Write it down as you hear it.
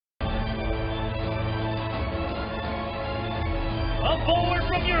forward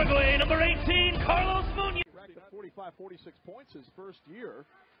from Uruguay, number 18, Carlos Munoz. Racked up 45, 46 points his first year,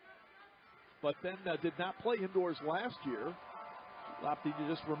 but then did not play indoors last year. Opted to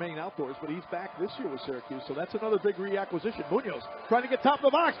just remain outdoors, but he's back this year with Syracuse, so that's another big reacquisition. Munoz trying to get top of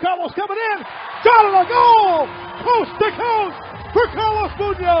the box. Carlos coming in. Shot on a goal! Coast to coast for Carlos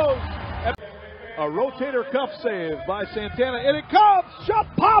Munoz! A rotator cuff save by Santana, and it comes!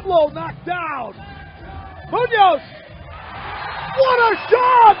 Shot Pablo knocked down! Munoz! What a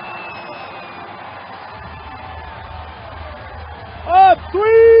shot! A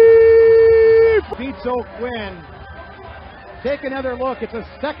three! Beats O'Quinn. Take another look. It's a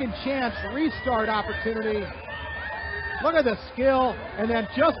second chance restart opportunity. Look at the skill, and then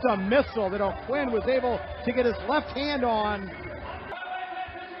just a missile that O'Quinn was able to get his left hand on.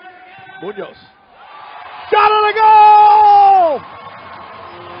 Munoz. Shot on a goal!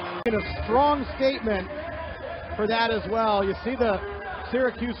 In a strong statement for that as well. You see the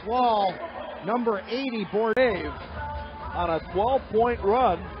Syracuse wall, number 80, board save on a 12-point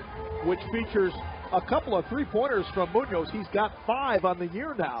run, which features a couple of three-pointers from Munoz. He's got 5 on the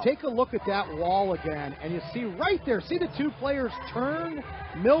year now. Take a look at that wall again, and you see right there, see the two players turn,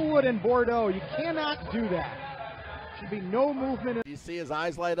 Millwood and Bordeaux. You cannot do that. Should be no movement. You see his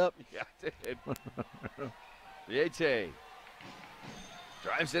eyes light up? Yeah, I did. Liete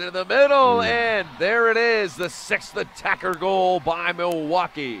drives into the middle, and there it is, the 6th attacker goal by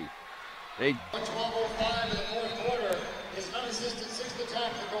Milwaukee. They 12:05 in the fourth quarter. His unassisted 6th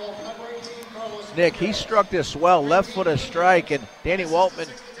attacker goal, number 18, Carlos. Nick, he struck this well, left foot a strike, and Danny Waltman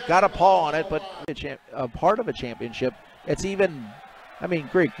got a paw on it, but a part of a championship. It's even, I mean,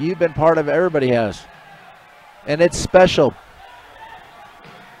 Greek, you've been part of it, everybody has. And it's special.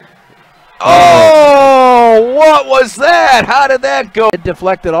 Oh, what was that? How did that go? It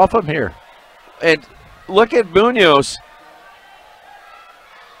deflected off him here. And look at Munoz.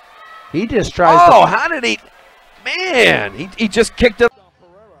 He just tries Oh, how did he? Man, he just kicked it.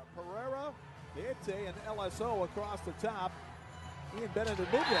 Pereira, Liete, and LSO across the top. Ian Bennett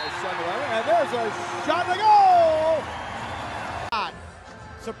and Munoz somewhere, and there's a shot to goal!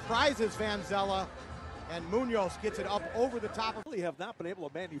 Surprises Vanzella, and Munoz gets it up over the top of. Really have not been able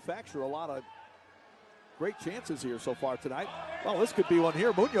to manufacture a lot of great chances here so far tonight. Well, this could be one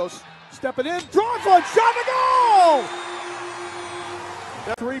here. Munoz stepping in, draws one, shot to goal!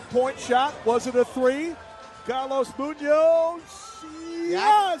 That 3-point shot, was it a 3? Carlos Munoz,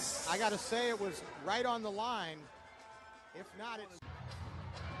 yes! I got to say it was right on the line. If not, it's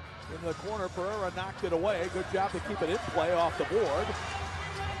in the corner. Pereira knocked it away. Good job to keep it in play off the board.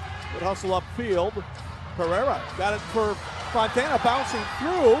 Good hustle upfield. Pereira got it for Fontana, bouncing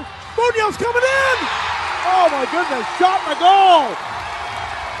through. Munoz coming in! Oh my goodness, shot and a goal!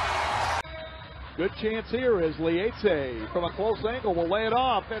 Good chance here is Liete from a close angle will lay it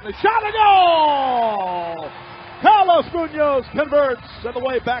off, and the shot and goal! Carlos Munoz converts, and the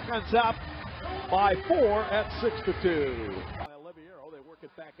way back on top by 4 at 6-2. By Oliviero, they work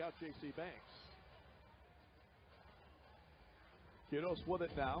it back out. J.C. Banks. Kudos with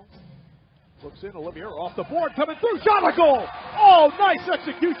it now. Looks in, Oliviero off the board, coming through, shot a goal! Oh, nice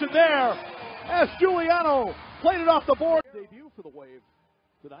execution there as Giuliano played it off the board. Debut for the Wave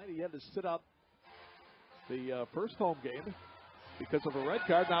tonight. He had to sit out the first home game because of a red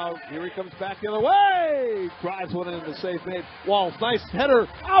card. Now here he comes back the other way. Drives one in the save made. Walls, nice header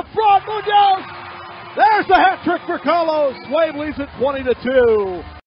out front. Munoz! There's the hat trick for Carlos. Wave leads it 20-2.